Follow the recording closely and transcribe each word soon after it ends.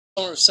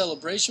Summer of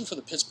celebration for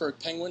the Pittsburgh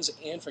Penguins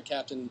and for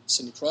Captain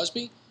Sidney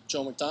Crosby.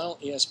 Joe McDonald,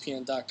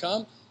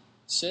 ESPN.com.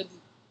 Sid,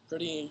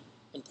 pretty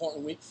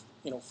important week,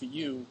 for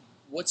you.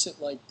 What's it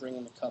like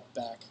bringing the cup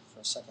back for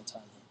a second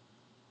time here?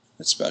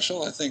 It's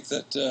special. I think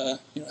that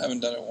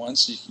having done it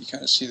once, you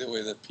kind of see the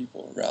way that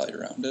people rally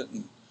around it,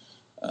 and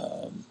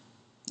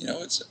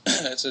it's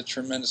it's a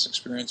tremendous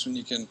experience when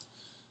you can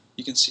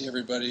see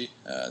everybody,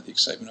 the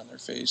excitement on their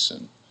face,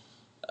 and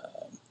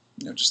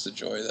just the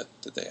joy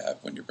that they have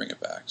when you bring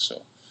it back.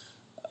 So.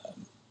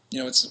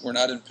 We're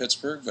not in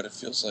Pittsburgh, but it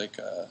feels like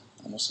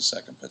almost a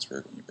second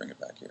Pittsburgh when you bring it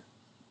back here.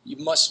 You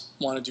must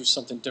want to do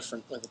something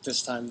different with it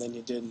this time than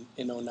you did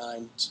in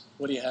 2009.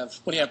 What do you have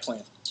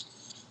planned?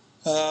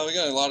 We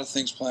got a lot of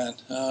things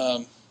planned.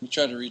 We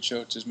try to reach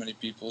out to as many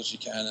people as you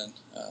can, and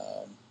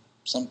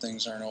some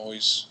things aren't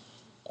always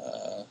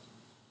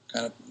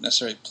kind of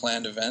necessarily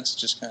planned events. It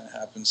just kind of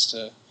happens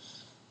to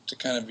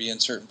kind of be in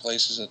certain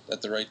places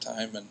at the right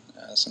time, and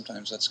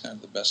sometimes that's kind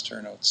of the best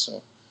turnout.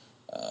 So.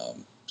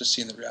 Just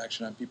seeing the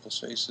reaction on people's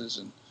faces,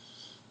 and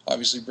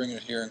obviously bringing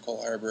it here in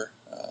Cole Harbour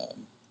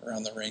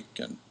around the rink,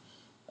 and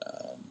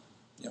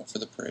for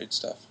the parade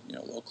stuff.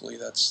 Locally,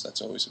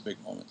 that's always a big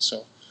moment.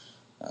 So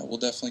we'll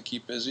definitely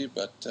keep busy,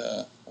 but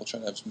we'll try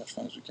to have as much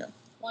fun as we can.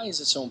 Why is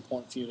it so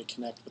important for you to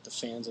connect with the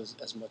fans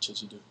as much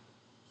as you do?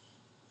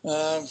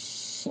 Well,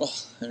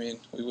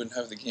 we wouldn't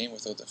have the game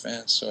without the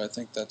fans, so I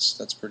think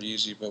that's pretty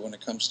easy. But when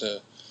it comes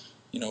to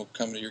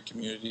coming to your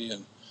community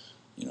and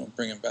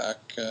bring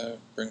back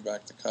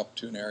the cup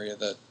to an area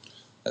that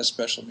has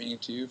special meaning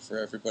to you. For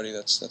everybody,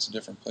 that's a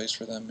different place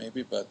for them,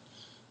 maybe. But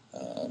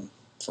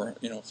for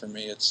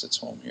me, it's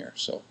home here.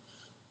 So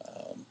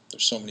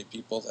there's so many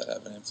people that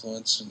have an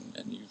influence,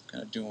 and you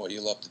kind of doing what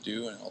you love to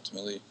do, and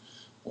ultimately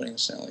winning the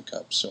Stanley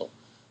Cup. So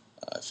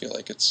I feel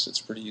like it's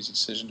a pretty easy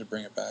decision to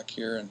bring it back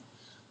here, and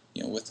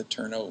with the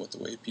turnout, with the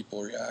way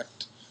people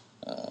react,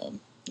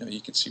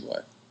 you can see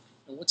why.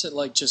 And what's it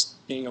like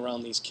just being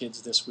around these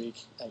kids this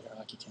week at your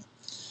hockey camp?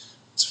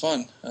 It's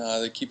fun.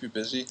 They keep you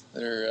busy.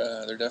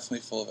 They're definitely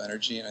full of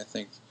energy, and I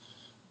think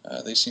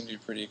they seem to be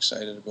pretty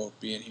excited about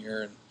being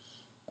here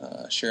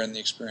and sharing the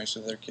experience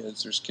with their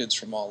kids. There's kids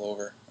from all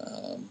over,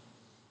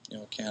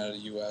 Canada,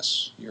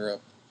 U.S.,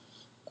 Europe.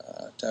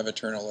 To have a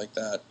turnout like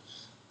that,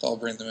 to all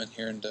bring them in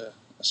here into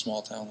a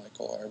small town like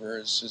Cole Harbour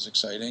is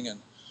exciting,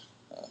 and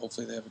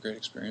hopefully they have a great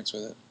experience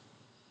with it.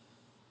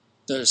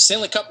 The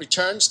Stanley Cup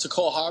returns to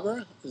Cole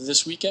Harbour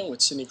this weekend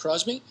with Sidney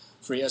Crosby.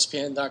 For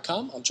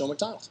ESPN.com, I'm Joe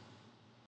McDonald.